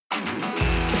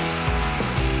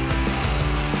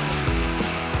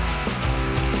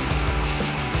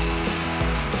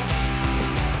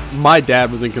my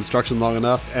dad was in construction long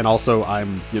enough, and also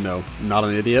I'm, not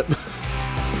an idiot.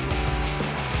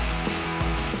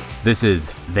 This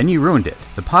is Then You Ruined It,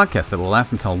 the podcast that will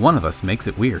last until one of us makes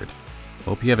it weird.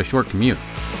 Hope you have a short commute.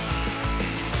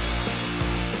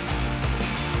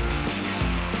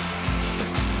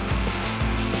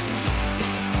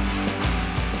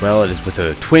 Well, it is with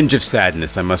a twinge of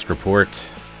sadness I must report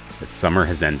that summer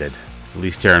has ended. At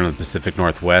least here in the Pacific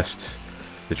Northwest,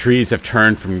 the trees have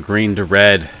turned from green to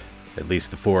red. At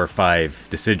least the 4 or 5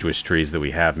 deciduous trees that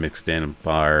we have mixed in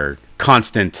are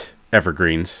constant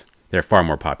evergreens. They're far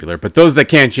more popular. But those that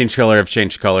can't change color have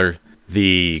changed color.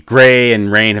 The gray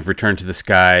and rain have returned to the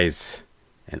skies.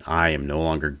 And I am no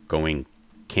longer going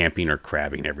camping or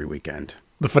crabbing every weekend.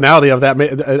 The finality of that,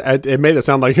 it made it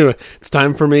sound like it's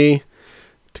time for me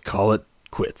to call it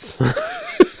quits.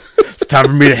 It's time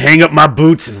for me to hang up my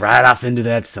boots and ride off into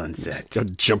that sunset. Go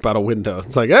jump out a window.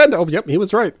 It's like, no, yep, he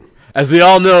was right. As we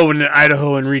all know, when an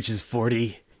Idahoan reaches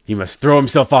 40, he must throw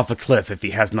himself off a cliff if he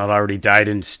has not already died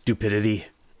in stupidity.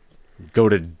 Go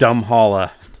to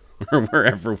Dumbhalla, or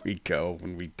wherever we go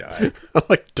when we die. I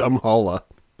like Dumbhalla.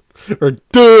 Or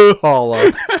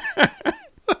Duhalla.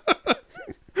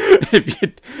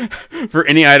 For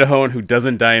any Idahoan who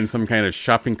doesn't die in some kind of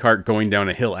shopping cart going down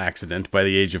a hill accident by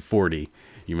the age of 40,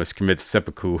 you must commit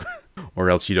seppuku, or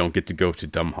else you don't get to go to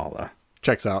Dumbhalla.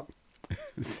 Checks out.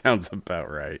 Sounds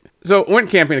about right. So, went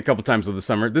camping a couple times over the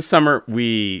summer. This summer,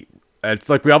 it's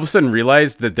like we all of a sudden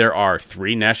realized that there are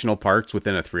 3 national parks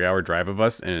within a 3-hour drive of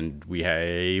us, and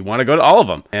we want to go to all of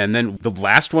them. And then the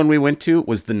last one we went to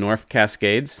was the North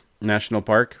Cascades National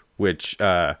Park, which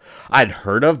I'd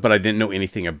heard of, but I didn't know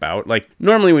anything about. Like,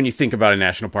 normally when you think about a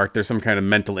national park, there's some kind of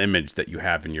mental image that you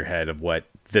have in your head of what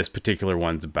this particular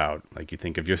one's about. Like, you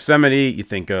think of Yosemite, you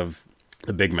think of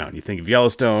the Big Mountain, you think of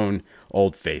Yellowstone,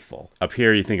 Old Faithful. Up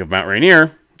here, you think of Mount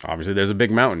Rainier. Obviously, there's a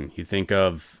big mountain. You think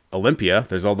of Olympia,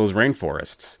 there's all those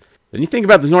rainforests. Then you think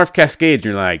about the North Cascades,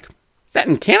 and you're like, is that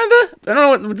in Canada? I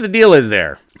don't know what the deal is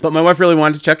there. But my wife really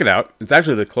wanted to check it out. It's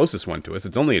actually the closest one to us.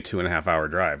 It's only a 2.5-hour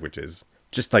drive, which is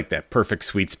just like that perfect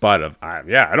sweet spot of, I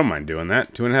don't mind doing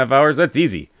that. 2.5 hours, that's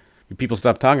easy. If people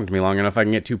stop talking to me long enough, I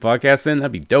can get 2 podcasts in,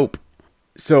 that'd be dope.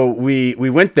 So we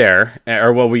went there,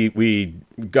 we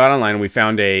got online and we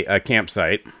found a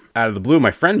campsite. Out of the blue,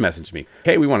 my friend messaged me,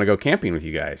 hey, we want to go camping with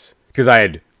you guys. Because I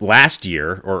had last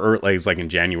year, or it was like in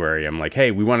January, I'm like, hey,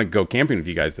 we want to go camping with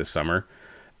you guys this summer.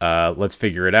 Let's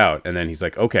figure it out. And then he's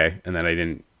like, okay. And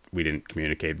then we didn't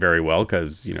communicate very well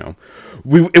because,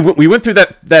 we went through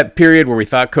that period where we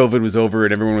thought COVID was over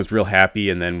and everyone was real happy,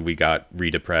 and then we got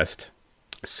re-depressed.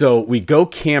 So we go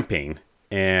camping,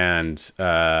 and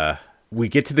we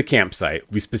get to the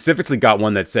campsite. We specifically got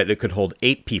one that said it could hold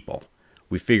 8 people.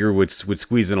 We figure would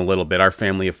squeeze in a little bit. Our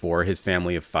family of 4, his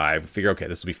family of 5. We figure, okay,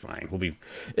 this will be fine.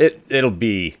 It'll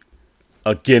be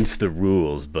against the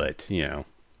rules, but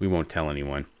we won't tell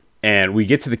anyone. And we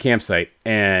get to the campsite,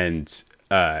 and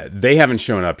they haven't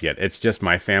shown up yet. It's just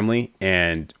my family,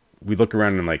 and we look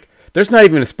around and I'm like, there's not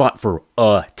even a spot for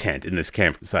a tent in this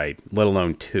campsite, let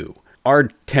alone 2. Our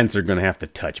tents are going to have to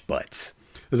touch butts.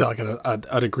 Is that like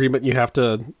an agreement you have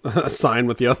to sign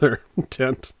with the other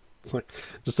tent? It's like,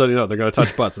 just so you know, they're going to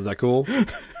touch butts. Is that cool?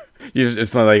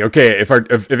 It's not like, okay,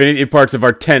 if any parts of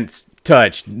our tents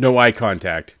touched, no eye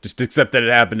contact. Just accept that it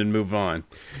happened and move on.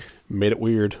 Made it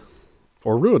weird.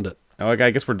 Or ruined it. Oh, okay, I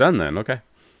guess we're done then. Okay.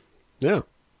 Yeah.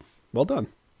 Well done.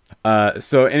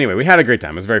 So anyway, we had a great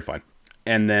time. It was very fun.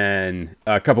 And then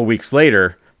a couple weeks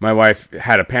later, my wife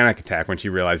had a panic attack when she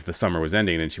realized the summer was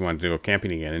ending and she wanted to go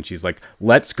camping again. And she's like,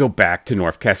 let's go back to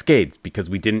North Cascades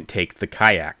because we didn't take the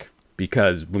kayak.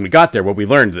 Because when we got there, what we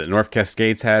learned that North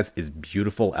Cascades has is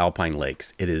beautiful alpine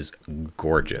lakes. It is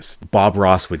gorgeous. Bob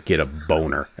Ross would get a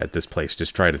boner at this place.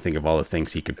 Just try to think of all the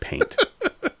things he could paint.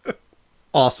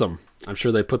 Awesome. I'm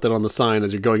sure they put that on the sign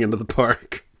as you're going into the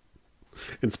park.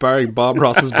 Inspiring Bob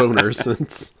Ross's boners.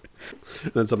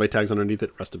 And then somebody tags underneath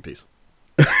it, rest in peace.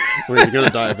 Well, he's going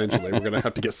to die eventually. We're going to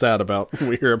have to get sad when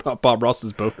we hear about Bob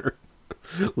Ross's boner.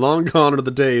 Long gone are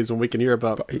the days when we can hear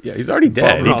about. Yeah, he's already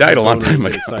dead. He died a long time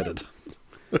ago. Excited.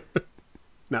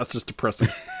 Now it's just depressing.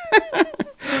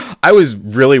 I was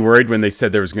really worried when they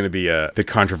said there was going to be the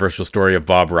controversial story of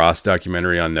Bob Ross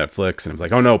documentary on Netflix, and I was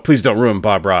like, oh no, please don't ruin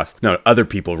Bob Ross. No, other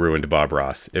people ruined Bob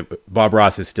Ross. Bob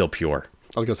Ross is still pure.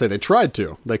 I was going to say they tried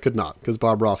to. They could not, because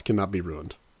Bob Ross cannot be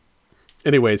ruined.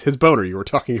 Anyways, his boner you were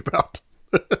talking about.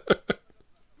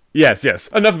 Yes.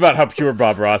 Enough about how pure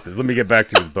Bob Ross is. Let me get back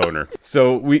to his boner.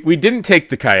 So we didn't take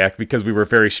the kayak because we were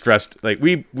very stressed. Like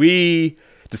we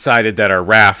decided that our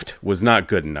raft was not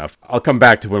good enough. I'll come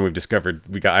back to when we've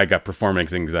discovered I got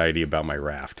performance anxiety about my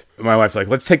raft. My wife's like,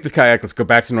 let's take the kayak, let's go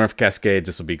back to North Cascades,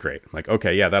 this will be great. I'm like,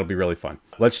 okay, yeah, that'll be really fun.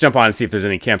 Let's jump on and see if there's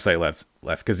any campsite left,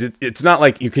 because it's not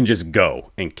like you can just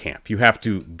go and camp. You have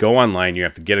to go online, you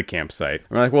have to get a campsite.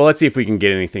 We're like, well, let's see if we can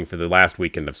get anything for the last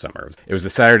weekend of summer. It was the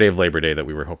Saturday of Labor Day that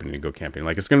we were hoping to go camping.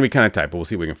 Like, it's going to be kind of tight, but we'll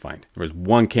see what we can find. There was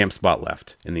one camp spot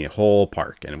left in the whole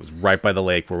park, and it was right by the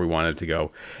lake where we wanted to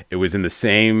go. It was in the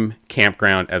same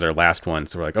campground as our last one,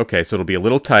 so we're like, okay, so it'll be a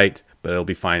little tight, but it'll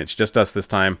be fine. It's just us this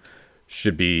time.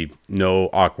 Should be no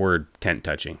awkward tent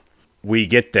touching. We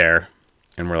get there,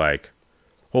 and we're like,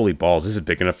 holy balls, this is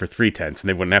big enough for 3 tents, and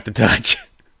they wouldn't have to touch.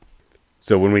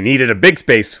 So when we needed a big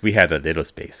space, we had a little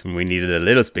space. When we needed a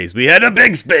little space, we had a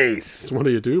big space. So what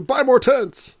do? Buy more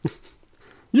tents.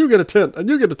 You get a tent, and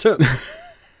you get a tent.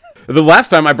 The last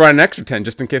time I brought an extra tent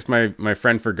just in case my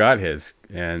friend forgot his.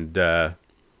 And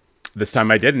this time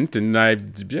I didn't. And I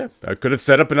could have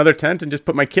set up another tent and just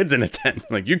put my kids in a tent.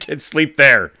 Like, you kids sleep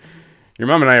there. Your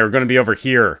mom and I are going to be over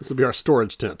here. This will be our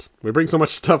storage tent. We bring so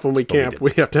much stuff when we camp,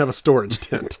 we have to have a storage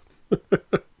tent.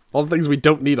 All the things we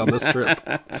don't need on this trip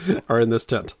are in this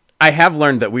tent. I have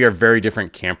learned that we are very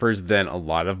different campers than a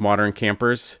lot of modern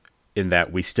campers in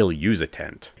that we still use a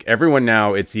tent. Everyone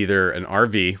now, it's either an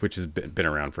RV, which has been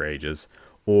around for ages,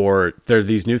 or there are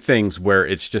these new things where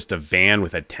it's just a van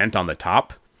with a tent on the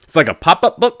top. It's like a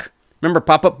pop-up book. Remember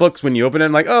pop-up books when you open it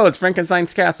and like, oh, it's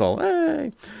Frankenstein's castle.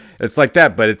 Hey. It's like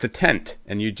that, but it's a tent.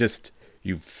 And you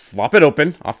flop it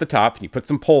open off the top, and you put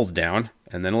some poles down,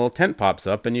 and then a little tent pops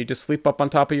up, and you just sleep up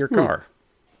on top of your car.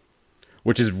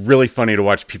 Which is really funny to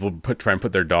watch people try and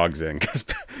put their dogs in, because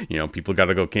people got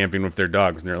to go camping with their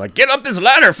dogs, and they're like, "Get up this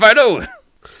ladder, Fido!"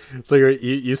 So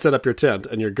you set up your tent,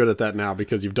 and you're good at that now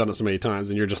because you've done it so many times,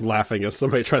 and you're just laughing as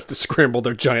somebody tries to scramble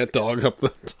their giant dog up the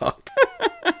top.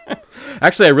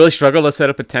 Actually, I really struggle to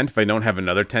set up a tent if I don't have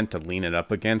another tent to lean it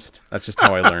up against. That's just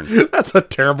how I learn. That's a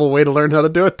terrible way to learn how to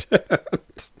do a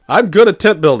tent. I'm good at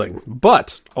tent building,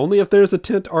 but only if there's a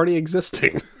tent already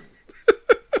existing.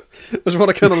 I just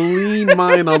want to kind of lean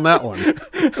mine on that one.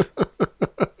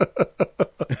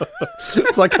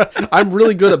 It's like I'm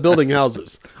really good at building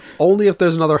houses, only if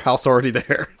there's another house already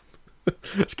there.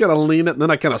 Just kind of lean it, and then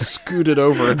I kind of scoot it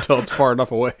over until it's far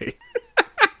enough away.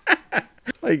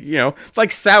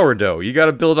 Like sourdough. You got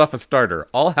to build off a starter.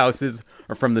 All houses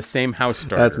are from the same house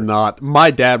starter. That's not. My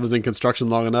dad was in construction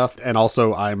long enough, and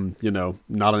also I'm,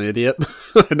 not an idiot.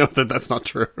 I know that that's not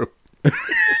true.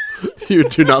 You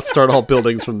do not start all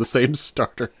buildings from the same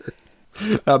starter.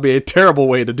 That'd be a terrible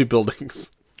way to do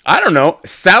buildings. I don't know.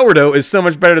 Sourdough is so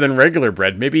much better than regular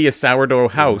bread. Maybe a sourdough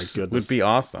house would be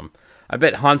awesome. I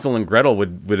bet Hansel and Gretel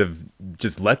would have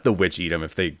just let the witch eat them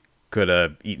if they could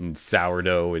have eaten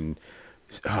sourdough and...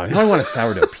 Oh, now I want a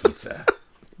sourdough pizza.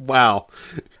 Wow.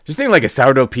 Just think like a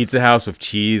sourdough pizza house with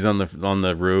cheese on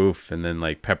the roof, and then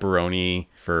like pepperoni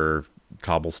for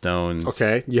cobblestones.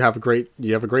 Okay, you have a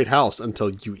great house until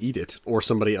you eat it, or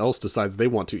somebody else decides they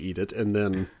want to eat it, and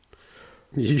then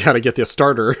you got to get the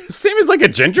starter. Same as like a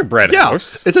gingerbread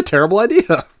house. It's a terrible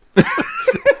idea.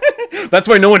 That's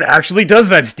why no one actually does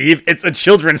that, Steve. It's a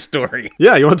children's story.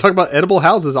 Yeah, you want to talk about edible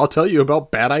houses? I'll tell you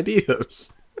about bad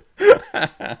ideas.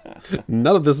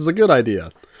 None of this is a good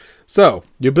idea. So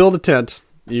you build a tent.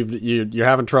 You're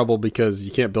having trouble because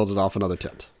you can't build it off another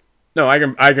tent. No, I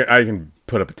can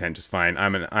put up a tent just fine.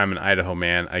 I'm an Idaho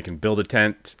man. I can build a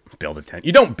tent.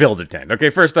 You don't build a tent. Okay,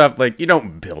 first off, you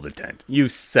don't build a tent. You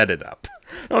set it up.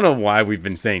 I don't know why we've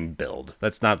been saying build.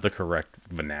 That's not the correct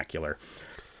vernacular.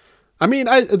 I mean,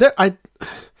 I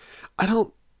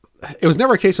don't. It was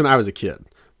never a case when I was a kid,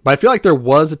 but I feel like there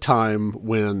was a time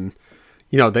when,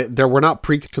 there were not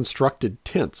pre-constructed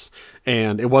tents,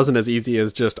 and it wasn't as easy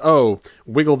as just,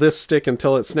 wiggle this stick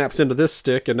until it snaps into this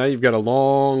stick, and now you've got a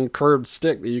long curved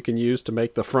stick that you can use to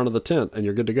make the front of the tent, and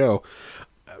you're good to go.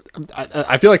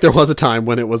 I feel like there was a time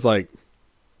when it was like,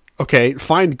 okay,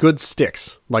 find good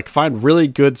sticks, find really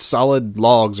good solid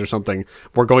logs or something.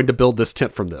 We're going to build this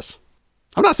tent from this.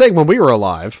 I'm not saying when we were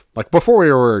alive, before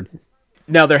we were...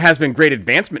 Now, there has been great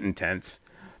advancement in tents.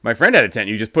 My friend had a tent.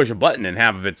 You just push a button and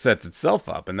half of it sets itself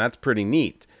up, and that's pretty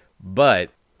neat. But,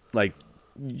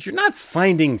 you're not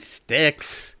finding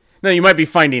sticks. Now, you might be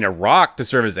finding a rock to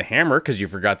serve as a hammer because you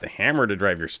forgot the hammer to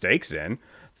drive your stakes in.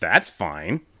 That's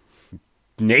fine.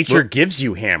 Nature gives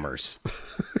you hammers.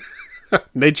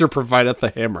 Nature provideth the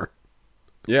hammer.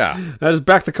 Yeah. I just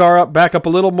backed the car back up a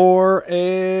little more,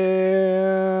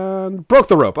 and broke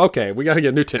the rope. Okay, we got to get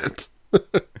a new tent.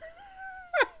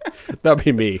 That'd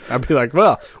be me. I'd be like,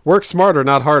 well, work smarter,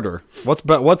 not harder.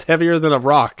 What's heavier than a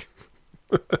rock?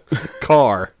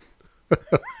 Car.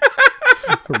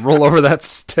 Roll over that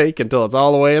steak until it's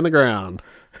all the way in the ground.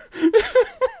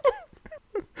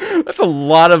 That's a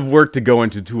lot of work to go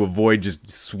into to avoid just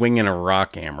swinging a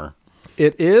rock hammer.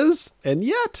 It is, and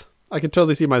yet I can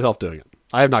totally see myself doing it.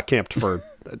 I have not camped for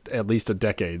at least a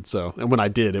decade, and when I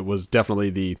did, it was definitely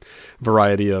the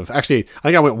variety of. Actually, I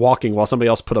think I went walking while somebody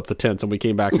else put up the tents, and we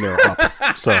came back and they were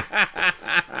up. So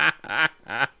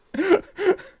I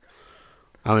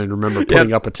don't even remember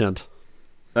putting up a tent.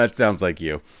 That sounds like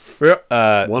you.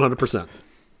 100%.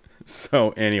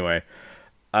 So anyway,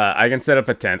 I can set up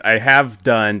a tent. I have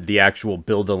done the actual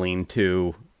build a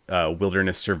lean-to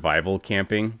wilderness survival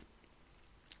camping,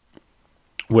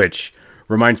 which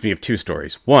reminds me of two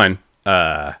stories. One,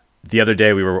 the other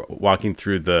day we were walking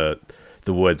through the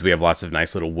woods. We have lots of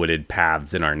nice little wooded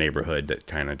paths in our neighborhood that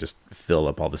kind of just fill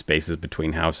up all the spaces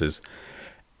between houses.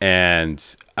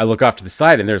 And I look off to the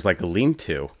side and there's like a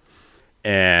lean-to.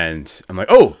 And I'm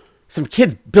like, oh, some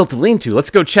kids built a lean-to.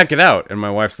 Let's go check it out. And my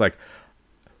wife's like,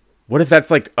 what if that's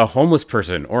like a homeless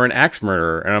person or an axe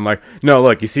murderer? And I'm like, no,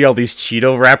 look, you see all these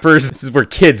Cheeto wrappers? This is where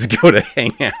kids go to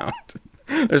hang out.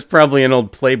 There's probably an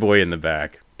old Playboy in the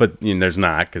back. But there's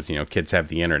not, because kids have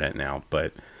the internet now.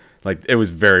 But like, it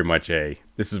was very much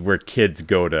this is where kids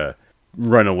go to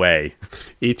run away,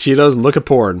 eat Cheetos and look at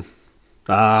porn.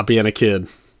 Being a kid.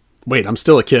 Wait, I'm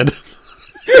still a kid.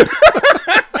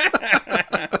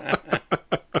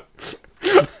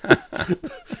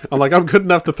 I'm like, I'm good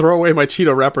enough to throw away my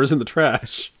Cheeto wrappers in the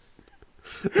trash.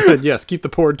 And yes, keep the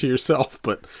porn to yourself.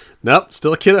 But nope,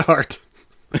 still a kid at heart.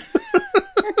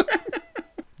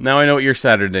 Now I know what your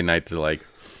Saturday nights are like.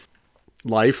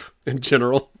 Life in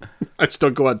general. I just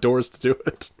don't go outdoors to do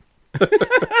it.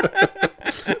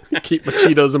 Keep my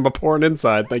Cheetos and my porn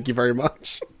inside. Thank you very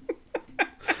much.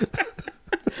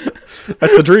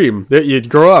 That's the dream. You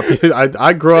grow up.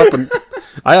 I grow up and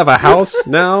I have a house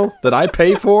now that I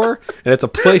pay for, and it's a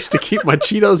place to keep my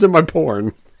Cheetos and my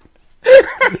porn.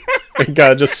 I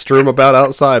gotta just strew them about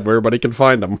outside where everybody can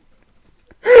find them.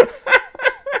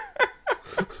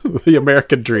 The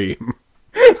American dream.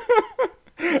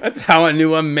 That's how I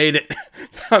knew I made it.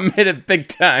 I made it big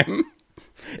time.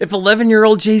 If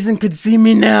 11-year-old Jason could see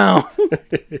me now.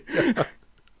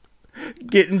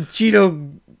 Getting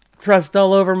Cheeto crust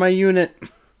all over my unit.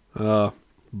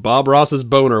 Bob Ross's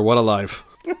boner, what a life.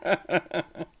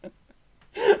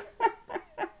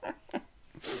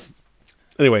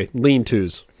 Anyway,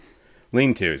 lean-tos.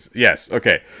 Lean-tos, yes.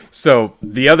 Okay, so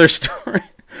the other story...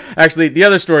 Actually, the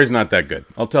other story is not that good.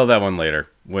 I'll tell that one later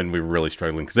when we were really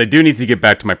struggling. Because I do need to get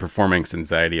back to my performance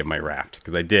anxiety of my raft.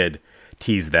 Because I did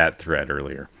tease that thread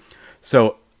earlier.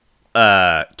 So,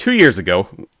 2 years ago,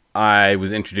 I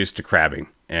was introduced to crabbing.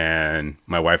 And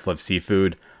my wife loves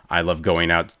seafood. I love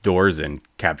going outdoors and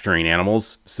capturing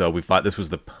animals. So we thought this was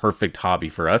the perfect hobby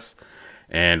for us.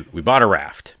 And we bought a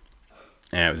raft.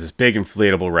 And it was this big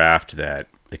inflatable raft that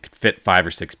it could fit 5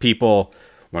 or 6 people.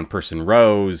 One person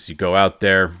rows, you go out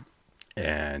there,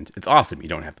 and it's awesome. You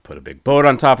don't have to put a big boat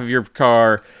on top of your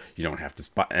car. You don't have to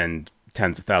spend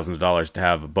tens of thousands of dollars to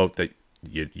have a boat that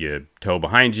you tow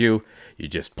behind you. You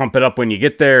just pump it up when you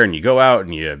get there, and you go out,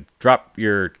 and you drop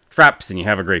your traps, and you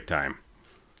have a great time.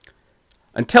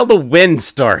 Until the wind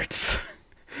starts,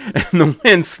 and the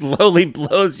wind slowly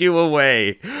blows you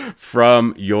away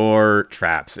from your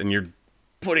traps, and you're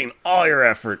putting all your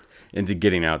effort into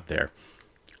getting out there.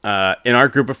 In our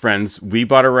group of friends, we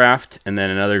bought a raft, and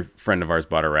then another friend of ours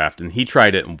bought a raft, and he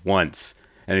tried it once,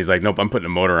 and he's like, nope, I'm putting a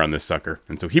motor on this sucker.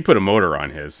 And so he put a motor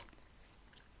on his.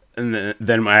 And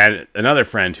then I had another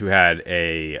friend who had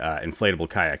a inflatable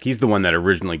kayak. He's the one that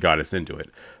originally got us into it.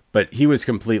 But he was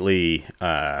completely,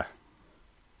 I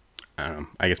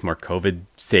guess more COVID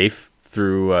safe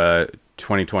through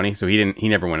 2020, so he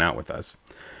never went out with us.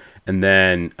 And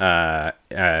then one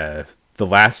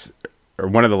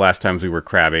of the last times we were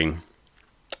crabbing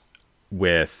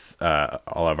with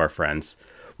all of our friends,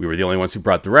 we were the only ones who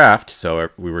brought the raft, so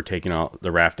we were taking all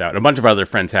the raft out. A bunch of our other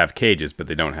friends have cages, but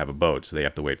they don't have a boat, so they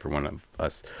have to wait for one of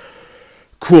us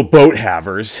cool boat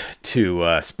havers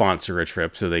to sponsor a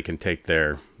trip so they can take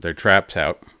their traps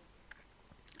out.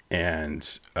 And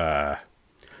so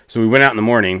we went out in the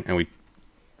morning, and we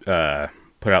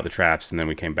put out the traps, and then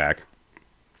we came back.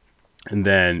 And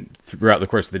then throughout the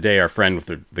course of the day, our friend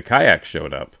with the kayak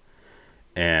showed up,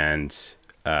 and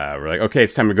we're like, okay,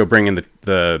 it's time to go bring in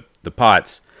the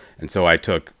pots. And so I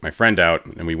took my friend out,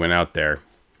 and we went out there,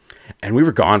 and we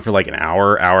were gone for like an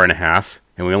hour and a half,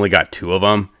 and we only got 2 of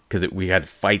them because we had to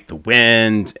fight the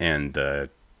wind and the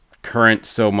current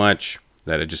so much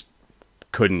that it just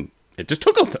couldn't. It just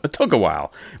took a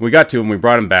while. And we got to him, we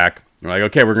brought him back, I'm like,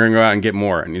 okay, we're going to go out and get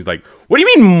more. And he's like, what do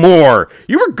you mean more?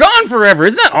 You were gone forever.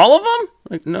 Isn't that all of them? I'm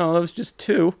like, no, that was just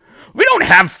 2. We don't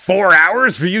have 4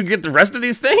 hours for you to get the rest of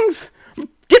these things.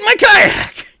 Get my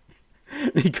kayak.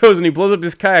 And he goes and he blows up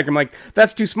his kayak. I'm like,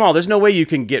 that's too small. There's no way you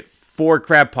can get 4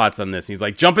 crab pots on this. And he's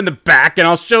like, jump in the back and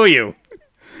I'll show you.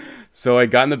 So I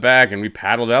got in the back and we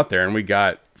paddled out there and we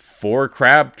got 4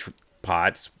 crab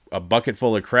pots, a bucket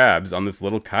full of crabs on this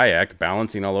little kayak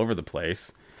balancing all over the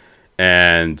place.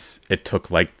 And it took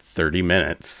like 30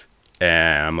 minutes.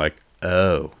 And I'm like,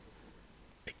 oh,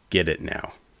 I get it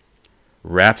now.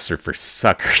 Rafts are for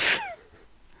suckers.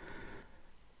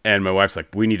 And my wife's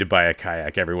like, we need to buy a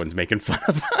kayak. Everyone's making fun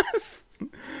of us.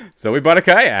 So we bought a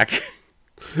kayak.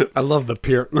 I love the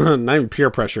peer, not even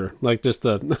peer pressure. Like just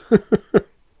the,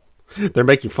 they're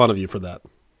making fun of you for that.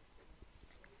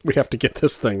 We have to get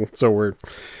this thing. So we're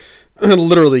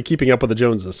literally keeping up with the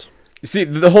Joneses. You see,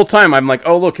 the whole time I'm like,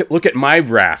 oh, look at my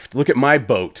raft. Look at my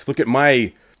boat. Look at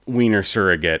my wiener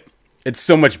surrogate. It's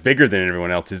so much bigger than everyone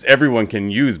else's. Everyone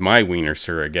can use my wiener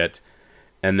surrogate.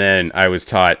 And then I was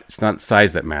taught it's not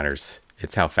size that matters.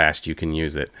 It's how fast you can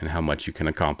use it and how much you can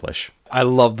accomplish. I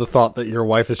love the thought that your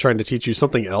wife is trying to teach you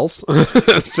something else.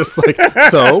 It's just like,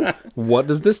 so what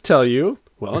does this tell you?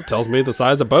 Well, it tells me the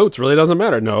size of boats really doesn't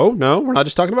matter. No, we're not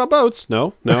just talking about boats.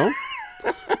 No.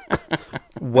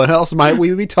 What else might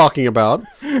we be talking about?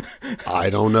 I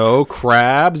don't know.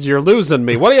 Crabs? You're losing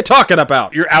me. What are you talking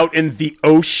about? You're out in the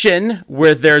ocean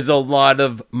where there's a lot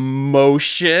of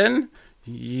motion.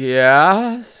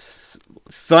 Yeah.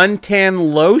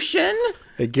 Suntan lotion?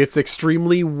 It gets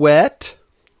extremely wet.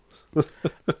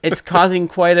 It's causing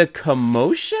quite a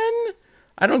commotion?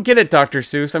 I don't get it, Dr.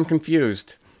 Seuss. I'm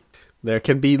confused. There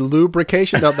can be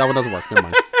lubrication. No, that one doesn't work. Never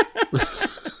mind.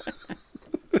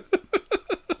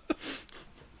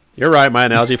 You're right. My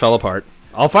analogy fell apart.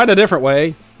 I'll find a different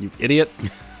way, you idiot. In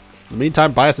the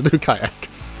meantime, buy us a new kayak.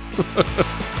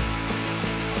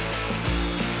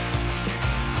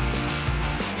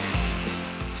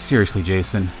 Seriously,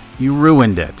 Jason, you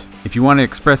ruined it. If you want to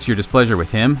express your displeasure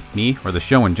with him, me, or the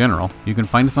show in general, you can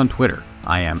find us on Twitter.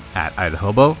 I am at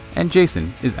Idahobo, and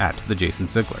Jason is at the Jason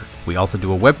Sigler. We also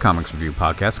do a webcomics review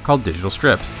podcast called Digital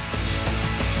Strips.